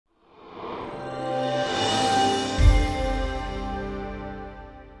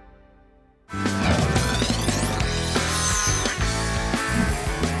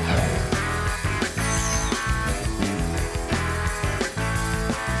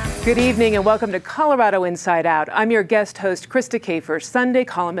Good evening and welcome to Colorado Inside Out. I'm your guest host, Krista Kafer, Sunday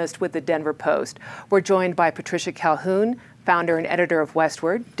columnist with the Denver Post. We're joined by Patricia Calhoun, founder and editor of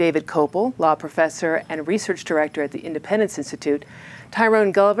Westword, David Kopel, law professor and research director at the Independence Institute,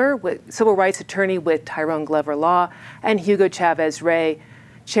 Tyrone Glover, civil rights attorney with Tyrone Glover Law, and Hugo Chavez Ray,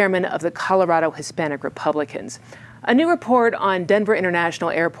 chairman of the Colorado Hispanic Republicans. A new report on Denver International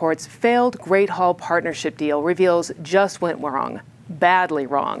Airport's failed Great Hall partnership deal reveals just went wrong. Badly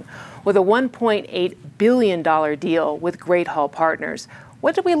wrong, with a $1.8 billion deal with Great Hall Partners.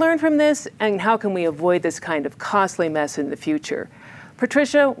 What did we learn from this, and how can we avoid this kind of costly mess in the future?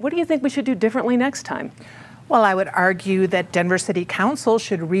 Patricia, what do you think we should do differently next time? Well, I would argue that Denver City Council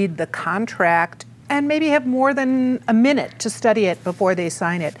should read the contract and maybe have more than a minute to study it before they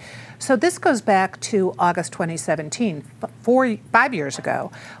sign it. So this goes back to August 2017, 5 years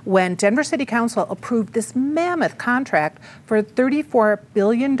ago, when Denver City Council approved this mammoth contract for a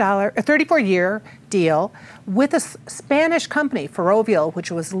 $34-year deal with a Spanish company, Ferrovial,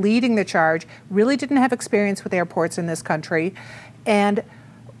 which was leading the charge, really didn't have experience with airports in this country. And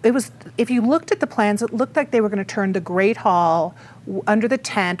it was, if you looked at the plans, it looked like they were going to turn the Great Hall under the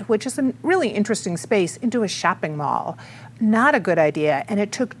tent, which is a really interesting space, into a shopping mall. Not a good idea. And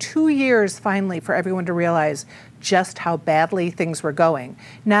it took 2 years finally for everyone to realize just how badly things were going.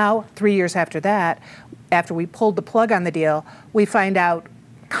 Now, 3 years after that, after we pulled the plug on the deal, we find out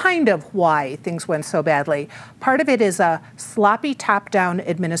kind of why things went so badly. Part of it is a sloppy top-down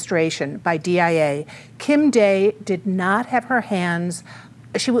administration by DIA. Kim Day did not have her hands.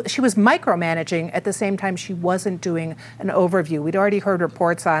 She was micromanaging at the same time she wasn't doing an overview. We'd already heard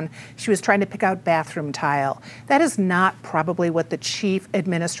reports on she was trying to pick out bathroom tile. That is not probably what the chief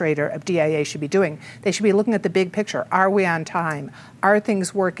administrator of DIA should be doing. They should be looking at the big picture. Are we on time? Are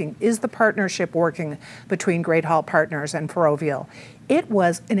things working? Is the partnership working between Great Hall Partners and Ferrovial? It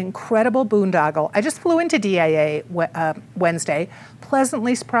was an incredible boondoggle. I just flew into DIA Wednesday,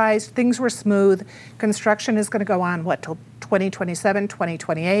 pleasantly surprised. Things were smooth. Construction is going to go on, till 2027,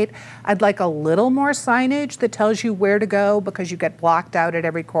 2028. I'd like a little more signage that tells you where to go because you get blocked out at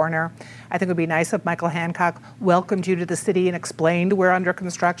every corner. I think it would be nice if Michael Hancock welcomed you to the city and explained we're under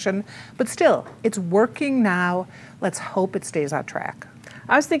construction. But still, it's working now. Let's hope it stays on track.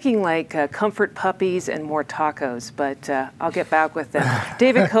 I was thinking like comfort puppies and more tacos, but I'll get back with them.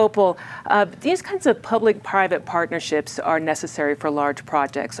 David Kopel, these kinds of public-private partnerships are necessary for large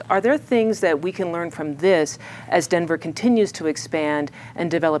projects. Are there things that we can learn from this as Denver continues to expand and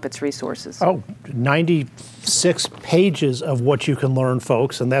develop its resources? 96 pages of what you can learn,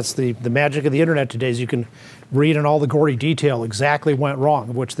 folks, and that's the magic of the internet today is you can read in all the gory detail exactly went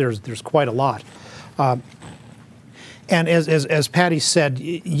wrong, of which there's quite a lot. And as Patty said,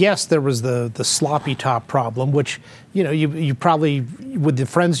 yes, there was the sloppy top problem, which, you probably, with the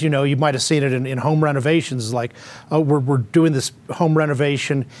friends you might have seen it in home renovations, like, we're doing this home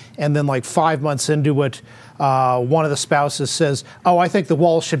renovation, and then like 5 months into it, one of the spouses says, I think the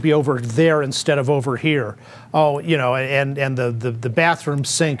wall should be over there instead of over here. And the bathroom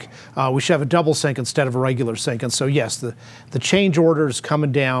sink, we should have a double sink instead of a regular sink. And so, yes, the change orders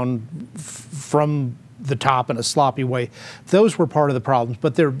coming down from the top in a sloppy way, those were part of the problems.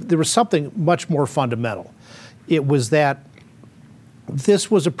 But there was something much more fundamental. It was that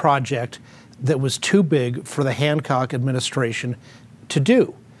this was a project that was too big for the Hancock administration to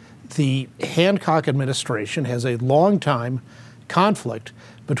do. The Hancock administration has a long-time conflict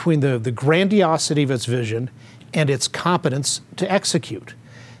between the grandiosity of its vision and its competence to execute.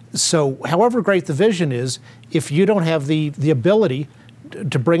 So however great the vision is, if you don't have the ability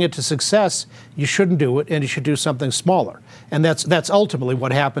to bring it to success, you shouldn't do it, and you should do something smaller. And that's ultimately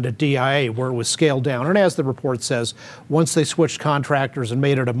what happened at DIA, where it was scaled down. And as the report says, once they switched contractors and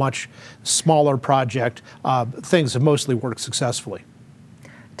made it a much smaller project, things have mostly worked successfully.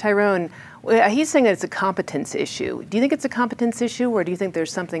 Tyrone, he's saying that it's a competence issue. Do you think it's a competence issue, or do you think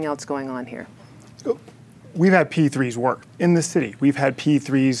there's something else going on here? We've had P3s work in the city. We've had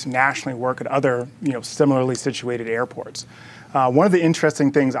P3s nationally work at other, similarly situated airports. One of the interesting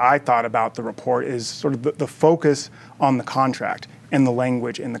things I thought about the report is sort of the focus on the contract and the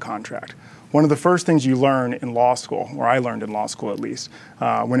language in the contract. One of the first things you learn in law school, or I learned in law school at least,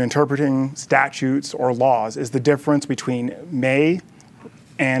 when interpreting statutes or laws, is the difference between may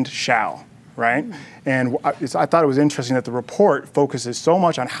and shall. right? And I thought it was interesting that the report focuses so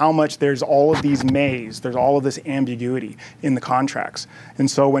much on how much there's all of these mays, there's all of this ambiguity in the contracts. And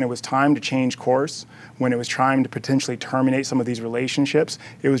so when it was time to change course, when it was trying to potentially terminate some of these relationships,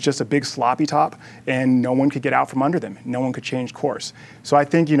 it was just a big sloppy top, and no one could get out from under them. No one could change course. So I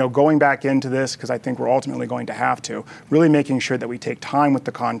think, going back into this, because I think we're ultimately going to have to, really making sure that we take time with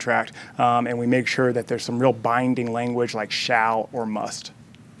the contract, and we make sure that there's some real binding language like shall or must.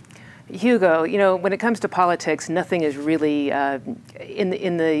 Hugo, when it comes to politics, nothing is really in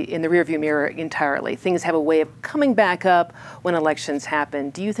the rearview mirror entirely. Things have a way of coming back up when elections happen.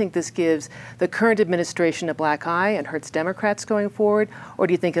 Do you think this gives the current administration a black eye and hurts Democrats going forward, or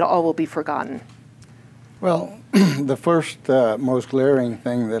do you think it all will be forgotten? Well, the first most glaring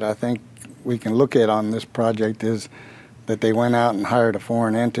thing that I think we can look at on this project is that they went out and hired a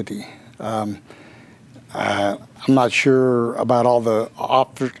foreign entity. I'm not sure about all the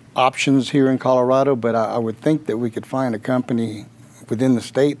options here in Colorado, but I would think that we could find a company within the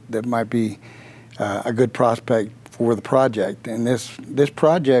state that might be a good prospect for the project. And this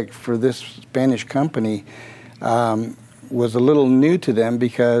project for this Spanish company was a little new to them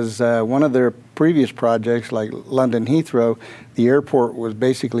because one of their previous projects, like London Heathrow, the airport was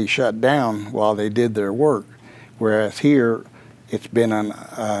basically shut down while they did their work, whereas here it's been on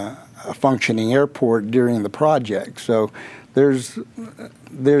a functioning airport during the project. So there's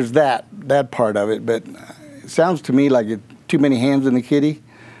that part of it, but it sounds to me like too many hands in the kitty,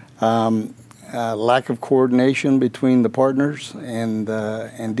 lack of coordination between the partners and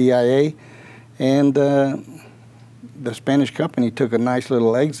DIA, and the Spanish company took a nice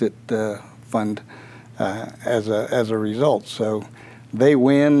little exit fund as a result. So they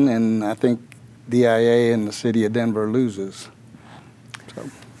win, and I think DIA and the city of Denver loses.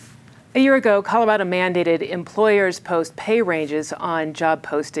 A year ago, Colorado mandated employers post pay ranges on job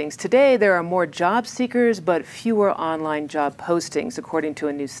postings. Today, there are more job seekers, but fewer online job postings, according to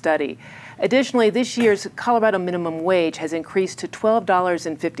a new study. Additionally, this year's Colorado minimum wage has increased to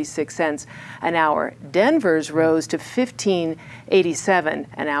 $12.56 an hour. Denver's rose to $15.87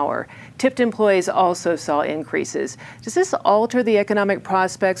 an hour. Tipped employees also saw increases. Does this alter the economic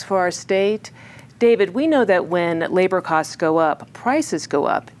prospects for our state? David, we know that when labor costs go up, prices go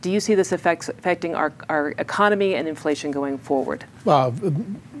up. Do you see this affecting our economy and inflation going forward?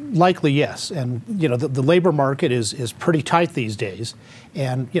 Likely, yes. And, the labor market is pretty tight these days.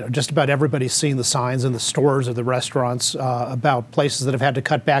 And, just about everybody's seeing the signs in the stores or the restaurants about places that have had to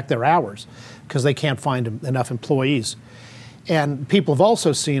cut back their hours because they can't find enough employees. And people have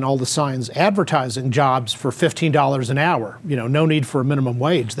also seen all the signs advertising jobs for $15 an hour. No need for a minimum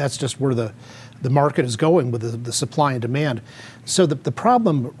wage. That's just where the market is going with the supply and demand. So the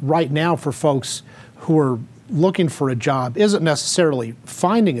problem right now for folks who are looking for a job isn't necessarily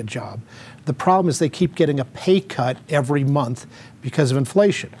finding a job. The problem is they keep getting a pay cut every month because of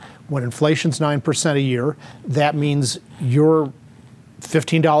inflation. When inflation's 9% a year, that means your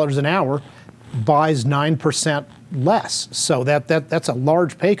 $15 an hour buys 9% less. So that's a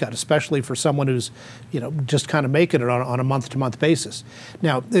large pay cut, especially for someone who's, just kind of making it on a month-to-month basis.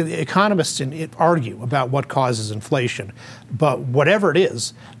 Now, the economists argue about what causes inflation, but whatever it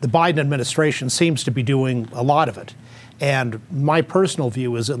is, the Biden administration seems to be doing a lot of it. And my personal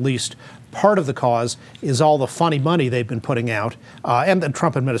view is at least part of the cause is all the funny money they've been putting out, and the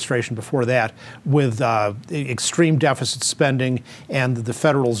Trump administration before that, with extreme deficit spending and the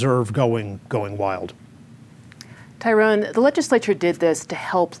Federal Reserve going wild. Tyrone, the legislature did this to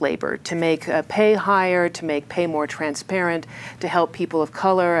help labor, to make pay higher, to make pay more transparent, to help people of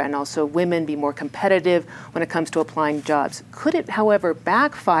color and also women be more competitive when it comes to applying jobs. Could it, however,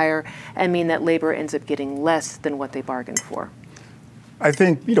 backfire and mean that labor ends up getting less than what they bargained for? I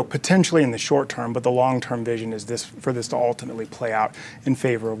think, potentially in the short term, but the long-term vision is for this to ultimately play out in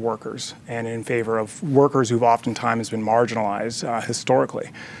favor of workers and in favor of workers who've oftentimes been marginalized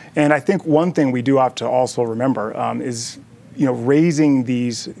historically. And I think one thing we do have to also remember is, raising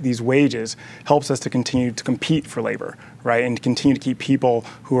these wages helps us to continue to compete for labor, right, and continue to keep people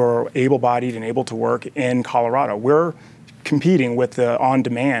who are able-bodied and able to work in Colorado. We're competing with the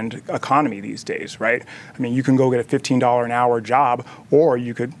on-demand economy these days, right? I mean, you can go get a $15 an hour job, or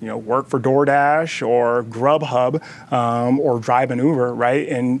you could, work for DoorDash or Grubhub, or drive an Uber, right?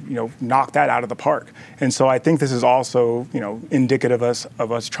 And, knock that out of the park. And so I think this is also, indicative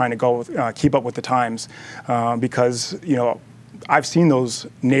of us trying to go keep up with the times, because, I've seen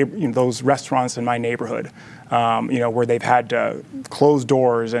those restaurants in my neighborhood, where they've had to close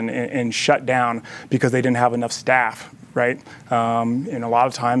doors and shut down because they didn't have enough staff. Right? And a lot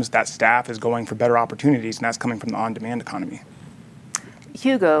of times that staff is going for better opportunities, and that's coming from the on-demand economy.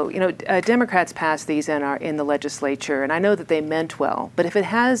 Hugo, Democrats passed these in the legislature, and I know that they meant well, but if it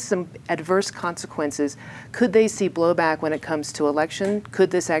has some adverse consequences, could they see blowback when it comes to election?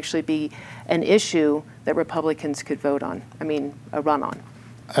 Could this actually be an issue that Republicans could run on?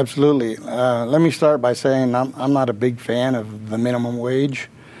 Absolutely. Let me start by saying I'm not a big fan of the minimum wage.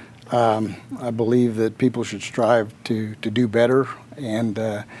 I believe that people should strive to do better, and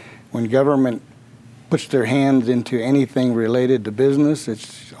when government puts their hands into anything related to business,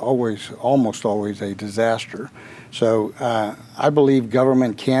 it's almost always a disaster. So I believe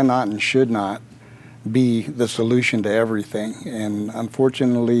government cannot and should not be the solution to everything. And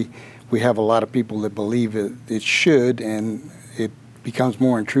unfortunately, we have a lot of people that believe it should, and it becomes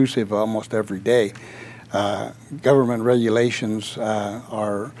more intrusive almost every day. Government regulations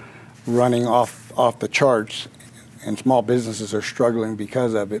are running off the charts, and small businesses are struggling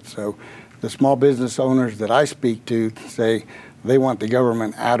because of it. So the small business owners that I speak to say they want the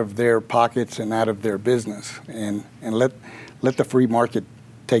government out of their pockets and out of their business, and let the free market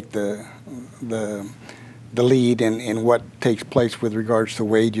take the lead in what takes place with regards to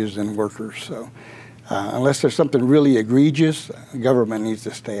wages and workers. So unless there's something really egregious, government needs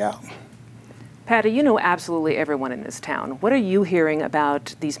to stay out. Patty, you know absolutely everyone in this town. What are you hearing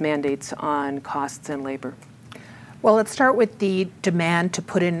about these mandates on costs and labor? Well, let's start with the demand to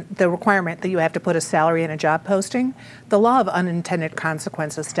put in the requirement that you have to put a salary in a job posting. The law of unintended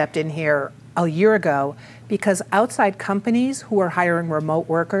consequences stepped in here a year ago because outside companies who are hiring remote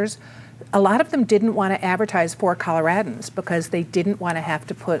workers, a lot of them didn't want to advertise for Coloradans because they didn't want to have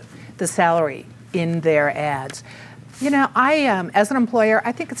to put the salary in their ads. As an employer,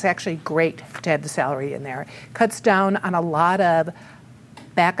 I think it's actually great to have the salary in there. It cuts down on a lot of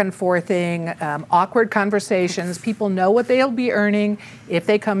back and forthing, awkward conversations. People know what they'll be earning if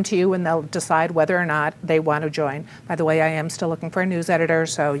they come to you, and they'll decide whether or not they want to join. By the way, I am still looking for a news editor,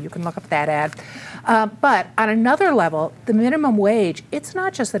 so you can look up that ad. But on another level, the minimum wage, it's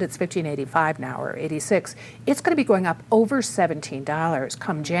not just that it's $15.85 now or $86. It's going to be going up over $17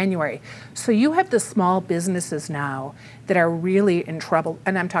 come January. So you have the small businesses now that are really in trouble,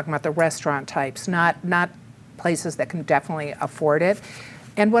 and I'm talking about the restaurant types, not places that can definitely afford it.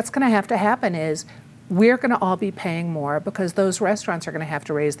 And what's going to have to happen is we're going to all be paying more because those restaurants are going to have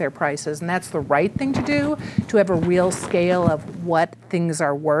to raise their prices. And that's the right thing to do, to have a real scale of what things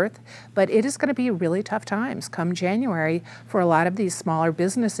are worth. But it is going to be really tough times come January for a lot of these smaller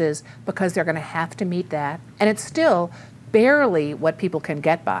businesses because they're going to have to meet that. And it's still barely what people can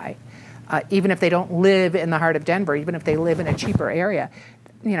get by, even if they don't live in the heart of Denver, even if they live in a cheaper area.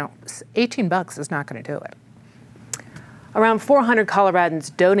 $18 is not going to do it. Around 400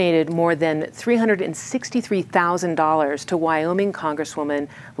 Coloradans donated more than $363,000 to Wyoming Congresswoman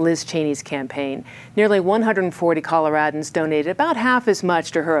Liz Cheney's campaign. Nearly 140 Coloradans donated about half as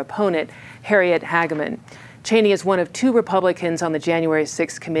much to her opponent, Harriet Hageman. Cheney is one of two Republicans on the January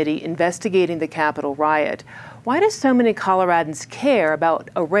 6th committee investigating the Capitol riot. Why do so many Coloradans care about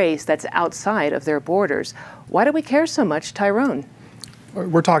a race that's outside of their borders? Why do we care so much, Tyrone?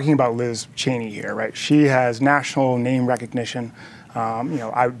 We're talking about Liz Cheney here, right? She has national name recognition,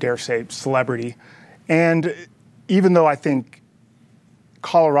 I would dare say celebrity. And even though I think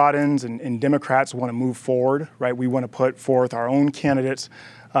Coloradans and Democrats want to move forward, right? We want to put forth our own candidates,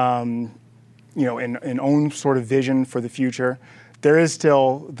 in own sort of vision for the future. There is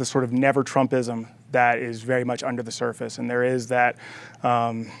still the sort of never Trumpism that is very much under the surface. And there is that,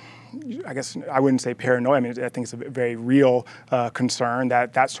 I guess I wouldn't say paranoia. I mean, I think it's a very real concern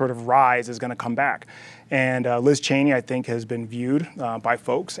that sort of rise is going to come back. And Liz Cheney, I think, has been viewed by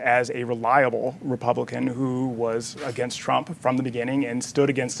folks as a reliable Republican who was against Trump from the beginning and stood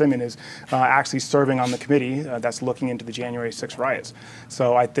against him and is actually serving on the committee that's looking into the January 6th riots.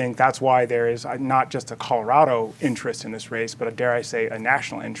 So I think that's why there is not just a Colorado interest in this race, but dare I say, a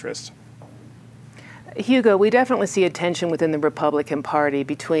national interest. Hugo, we definitely see a tension within the Republican Party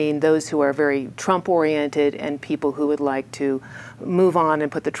between those who are very Trump-oriented and people who would like to move on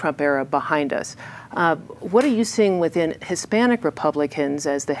and put the Trump era behind us. What are you seeing within Hispanic Republicans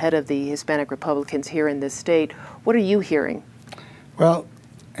as the head of the Hispanic Republicans here in this state? What are you hearing? Well,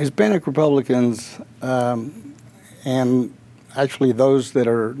 Hispanic Republicans and actually those that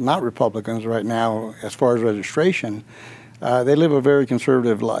are not Republicans right now, as far as registration, they live a very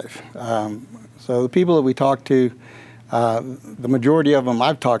conservative life. So the people that we talk to, the majority of them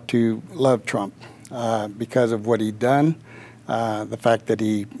I've talked to love Trump because of what he'd done, the fact that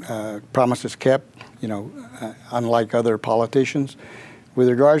he promises kept, unlike other politicians. With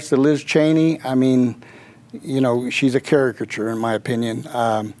regards to Liz Cheney, I mean, she's a caricature in my opinion.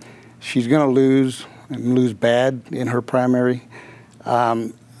 She's going to lose and lose bad in her primary.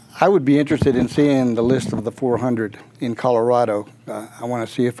 I would be interested in seeing the list of the 400 in Colorado. I want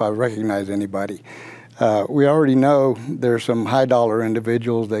to see if I recognize anybody. We already know there's some high-dollar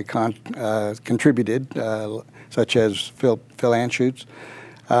individuals that contributed, such as Phil Anschutz.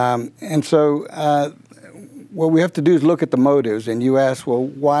 And so what we have to do is look at the motives. And you ask, well,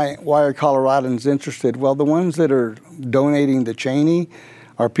 why are Coloradans interested? Well, the ones that are donating to Cheney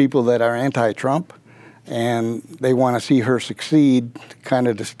are people that are anti-Trump, and they want to see her succeed, kind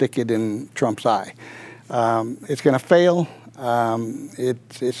of to stick it in Trump's eye. It's going to fail.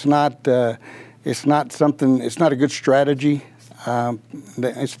 It's not something. It's not a good strategy.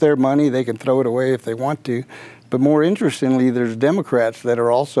 It's their money. They can throw it away if they want to. But more interestingly, there's Democrats that are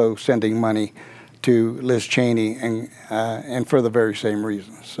also sending money to Liz Cheney, and for the very same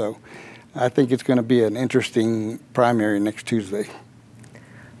reasons. So I think it's going to be an interesting primary next Tuesday.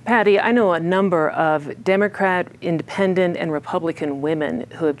 Patty, I know a number of Democrat, Independent, and Republican women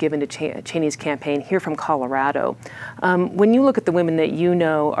who have given to Cheney's campaign here from Colorado. When you look at the women that you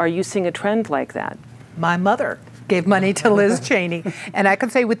know, are you seeing a trend like that? My mother gave money to Liz Cheney, and I can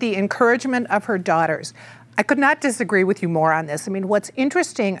say with the encouragement of her daughters, I could not disagree with you more on this. I mean, what's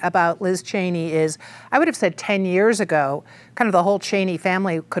interesting about Liz Cheney is, I would have said 10 years ago, kind of the whole Cheney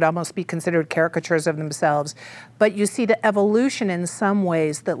family could almost be considered caricatures of themselves. But you see the evolution in some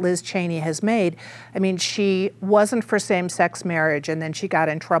ways that Liz Cheney has made. I mean, she wasn't for same-sex marriage, and then she got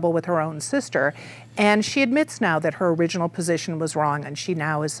in trouble with her own sister. And she admits now that her original position was wrong, and she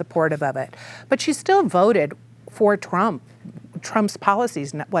now is supportive of it. But she still voted for Trump's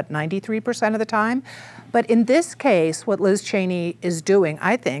policies, 93% of the time? But in this case, what Liz Cheney is doing,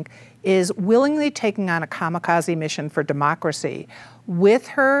 I think, is willingly taking on a kamikaze mission for democracy with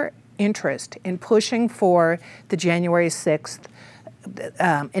her interest in pushing for the January 6th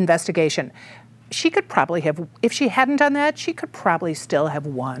investigation. She could probably have, if she hadn't done that, she could probably still have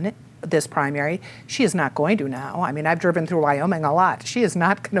won this primary. She is not going to now. I mean, I've driven through Wyoming a lot. She is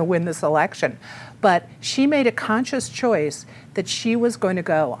not going to win this election. But she made a conscious choice that she was going to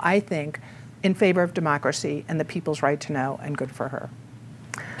go, I think, in favor of democracy and the people's right to know, and good for her.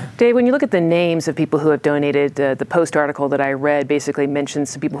 Dave, when you look at the names of people who have donated, the Post article that I read basically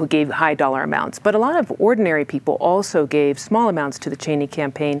mentions some people who gave high dollar amounts, but a lot of ordinary people also gave small amounts to the Cheney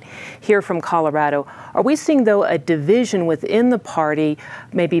campaign here from Colorado. Are we seeing, though, a division within the party,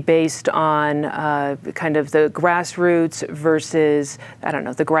 maybe based on kind of the grassroots versus, I don't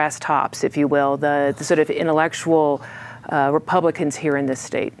know, the grass tops, if you will, the sort of intellectual Republicans here in this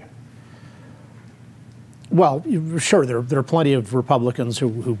state? Well, sure, there are plenty of Republicans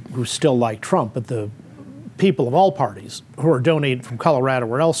who still like Trump, but the people of all parties who are donating from Colorado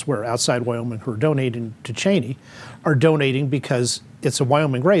or elsewhere outside Wyoming who are donating to Cheney are donating because it's a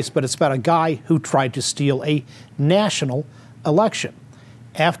Wyoming race, but it's about a guy who tried to steal a national election.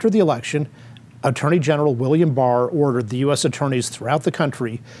 After the election, Attorney General William Barr ordered the U.S. attorneys throughout the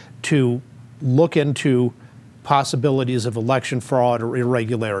country to look into possibilities of election fraud or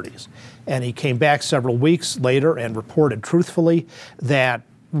irregularities. And he came back several weeks later and reported truthfully that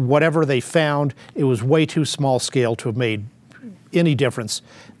whatever they found, it was way too small scale to have made any difference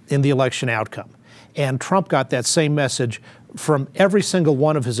in the election outcome. And Trump got that same message from every single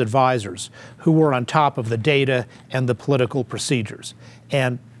one of his advisors who were on top of the data and the political procedures.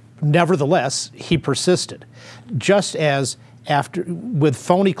 And nevertheless, he persisted. Just as with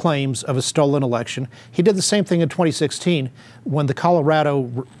phony claims of a stolen election, he did the same thing in 2016 when the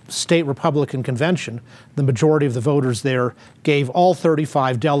Colorado State Republican Convention, the majority of the voters there, gave all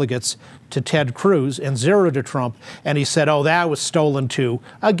 35 delegates to Ted Cruz and 0 to Trump, and he said, oh, that was stolen too.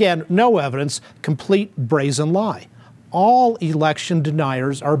 Again, no evidence, complete brazen lie. All election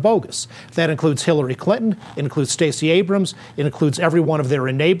deniers are bogus. That includes Hillary Clinton, it includes Stacey Abrams, it includes every one of their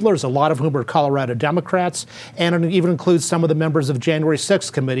enablers, a lot of whom are Colorado Democrats, and it even includes some of the members of the January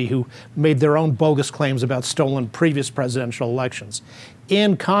 6th committee who made their own bogus claims about stolen previous presidential elections.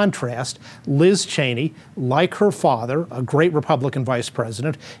 In contrast, Liz Cheney, like her father, a great Republican vice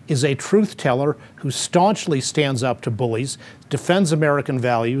president, is a truth teller who staunchly stands up to bullies, defends American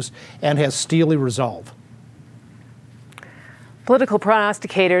values, and has steely resolve. Political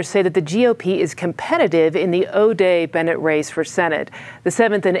prognosticators say that the GOP is competitive in the O'Day-Bennett race for Senate. The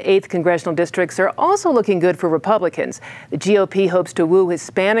 7th and 8th congressional districts are also looking good for Republicans. The GOP hopes to woo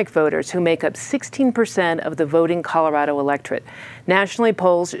Hispanic voters who make up 16% of the voting Colorado electorate. Nationally,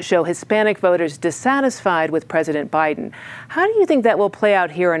 polls show Hispanic voters dissatisfied with President Biden. How do you think that will play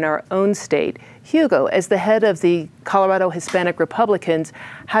out here in our own state? Hugo, as the head of the Colorado Hispanic Republicans,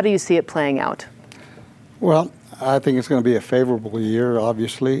 how do you see it playing out? Well, I think it's going to be a favorable year,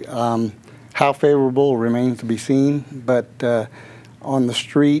 obviously. How favorable remains to be seen, but on the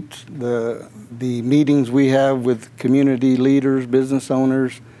street, the meetings we have with community leaders, business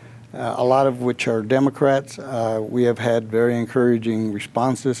owners, a lot of which are Democrats, we have had very encouraging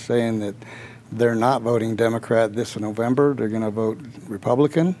responses saying that they're not voting Democrat this November. They're going to vote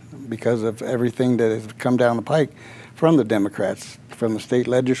Republican because of everything that has come down the pike from the Democrats, from the state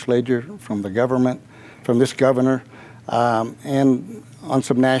legislature, from the government, from this governor, and on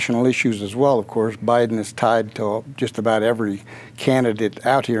some national issues as well. Of course, Biden is tied to just about every candidate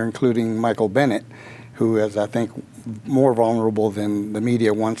out here, including Michael Bennet, who is, I think, more vulnerable than the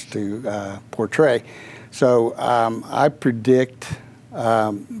media wants to portray. So I predict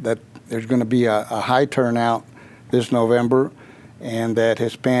that there's going to be a high turnout this November, and that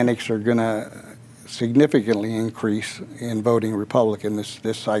Hispanics are going to significantly increase in voting Republican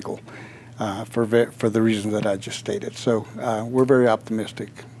this cycle for the reasons that I just stated. So we're very optimistic.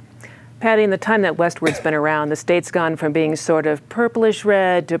 Patty, in the time that Westward's been around, the state's gone from being sort of purplish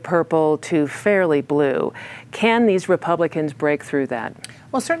red to purple to fairly blue. Can these Republicans break through that?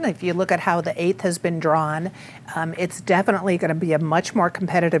 Well, certainly if you look at how the 8th has been drawn, it's definitely going to be a much more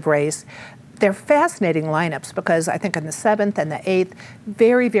competitive race. They're fascinating lineups because I think in the 7th and the 8th,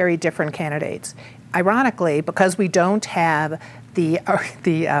 very, very different candidates. Ironically, because we don't have the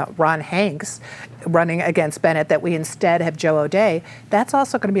Ron Hanks running against Bennett, that we instead have Joe O'Dea, that's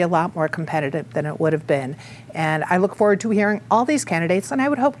also going to be a lot more competitive than it would have been. And I look forward to hearing all these candidates, and I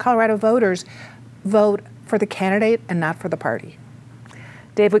would hope Colorado voters vote for the candidate and not for the party.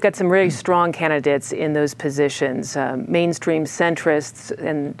 Dave, we've got some really strong candidates in those positions, mainstream centrists,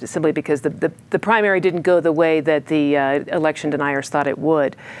 and simply because the primary didn't go the way that the election deniers thought it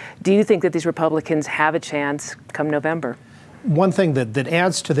would. Do you think that these Republicans have a chance come November? One thing that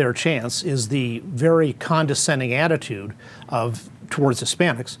adds to their chance is the very condescending attitude towards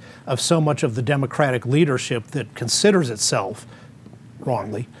Hispanics of so much of the Democratic leadership that considers itself,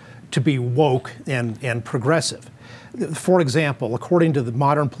 wrongly, to be woke and progressive. For example, according to the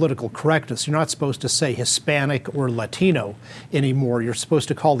modern political correctness, you're not supposed to say Hispanic or Latino anymore. You're supposed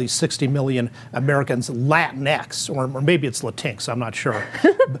to call these 60 million Americans Latinx, or maybe it's Latinx, I'm not sure.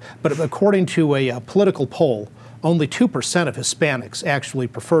 But according to a political poll, only 2% of Hispanics actually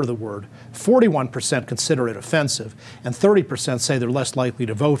prefer the word, 41% consider it offensive, and 30% say they're less likely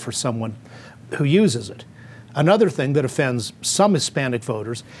to vote for someone who uses it. Another thing that offends some Hispanic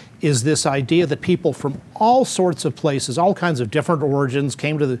voters is this idea that people from all sorts of places, all kinds of different origins,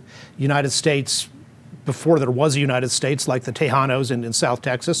 came to the United States before there was a United States, like the Tejanos in South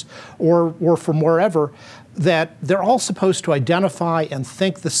Texas, or from wherever, that they're all supposed to identify and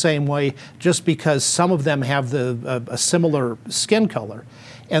think the same way just because some of them have a similar skin color.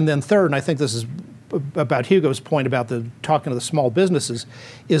 And then third, and I think this is about Hugo's point about talking to the small businesses,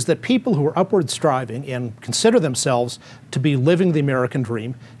 is that people who are upward striving and consider themselves to be living the American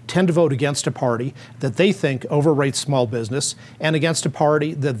dream tend to vote against a party that they think overrates small business and against a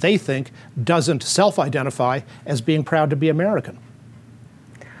party that they think doesn't self-identify as being proud to be American.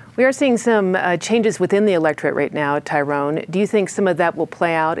 We are seeing some changes within the electorate right now, Tyrone. Do you think some of that will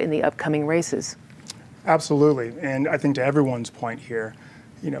play out in the upcoming races? Absolutely. And I think to everyone's point here,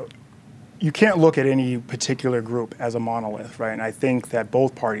 you can't look at any particular group as a monolith, right? And I think that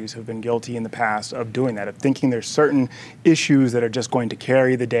both parties have been guilty in the past of doing that, of thinking there's certain issues that are just going to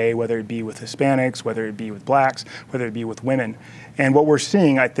carry the day, whether it be with Hispanics, whether it be with blacks, whether it be with women. And what we're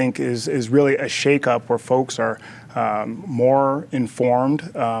seeing, I think, is really a shakeup where folks are more informed.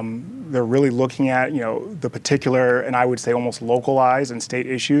 They're really looking at, the particular, and I would say almost localized and state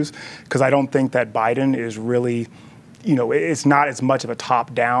issues, because I don't think that Biden is really it's not as much of a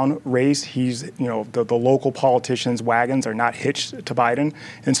top-down race. He's, the local politicians' wagons are not hitched to Biden.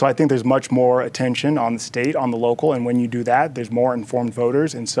 And so I think there's much more attention on the state, on the local. And when you do that, there's more informed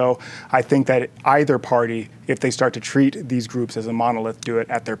voters. And so I think that either party, if they start to treat these groups as a monolith, do it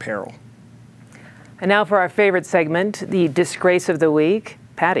at their peril. And now for our favorite segment, the disgrace of the week.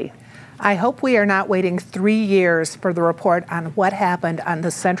 Patty. I hope we are not waiting 3 years for the report on what happened on the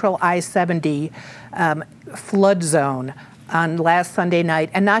central I-70 flood zone on last Sunday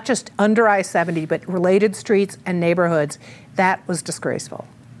night, and not just under I-70, but related streets and neighborhoods. That was disgraceful.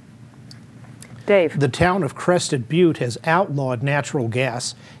 Dave. The town of Crested Butte has outlawed natural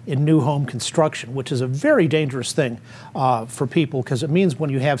gas in new home construction, which is a very dangerous thing for people, because it means when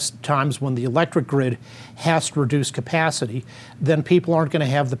you have times when the electric grid has to reduce capacity, then people aren't going to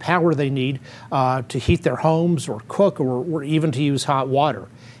have the power they need to heat their homes or cook or even to use hot water.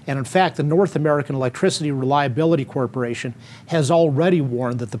 And in fact, the North American Electricity Reliability Corporation has already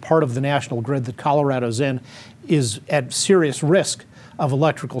warned that the part of the national grid that Colorado's in is at serious risk of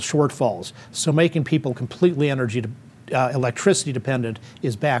electrical shortfalls. So making people completely energy electricity dependent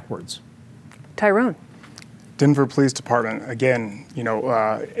is backwards. Tyrone. Denver Police Department, again,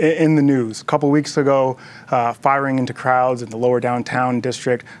 in the news. A couple weeks ago, firing into crowds in the lower downtown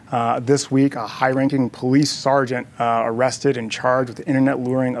district. This week, a high-ranking police sergeant arrested and charged with internet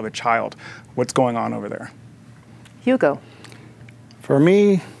luring of a child. What's going on over there? Hugo. For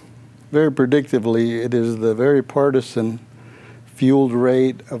me, very predictably, it is the very partisan fueled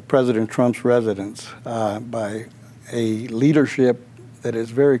rate of President Trump's residence by a leadership that is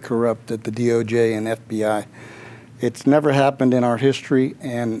very corrupt at the DOJ and FBI. It's never happened in our history,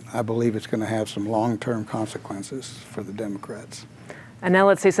 and I believe it's going to have some long-term consequences for the Democrats. And now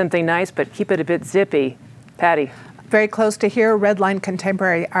let's say something nice, but keep it a bit zippy. Patty. Very close to here, Redline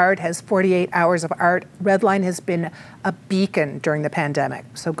Contemporary Art has 48 hours of art. Redline has been a beacon during the pandemic,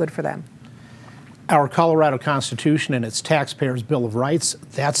 so good for them. Our Colorado Constitution and its taxpayers' Bill of Rights,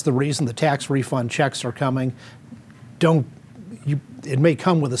 that's the reason the tax refund checks are coming. It may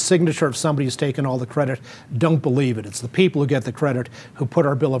come with a signature of somebody who's taken all the credit. Don't believe it. It's the people who get the credit who put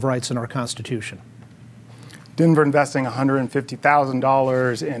our Bill of Rights in our Constitution. Denver investing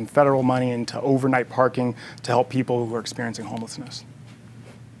 $150,000 in federal money into overnight parking to help people who are experiencing homelessness.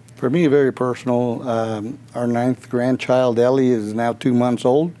 For me, very personal. Our 9th grandchild, Ellie, is now 2 months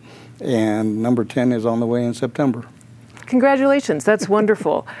old, and number 10 is on the way in September. Congratulations. That's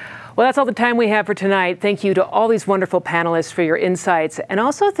wonderful. Well, that's all the time we have for tonight. Thank you to all these wonderful panelists for your insights. And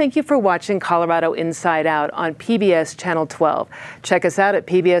also thank you for watching Colorado Inside Out on PBS Channel 12. Check us out at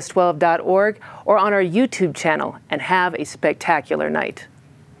pbs12.org or on our YouTube channel, and have a spectacular night.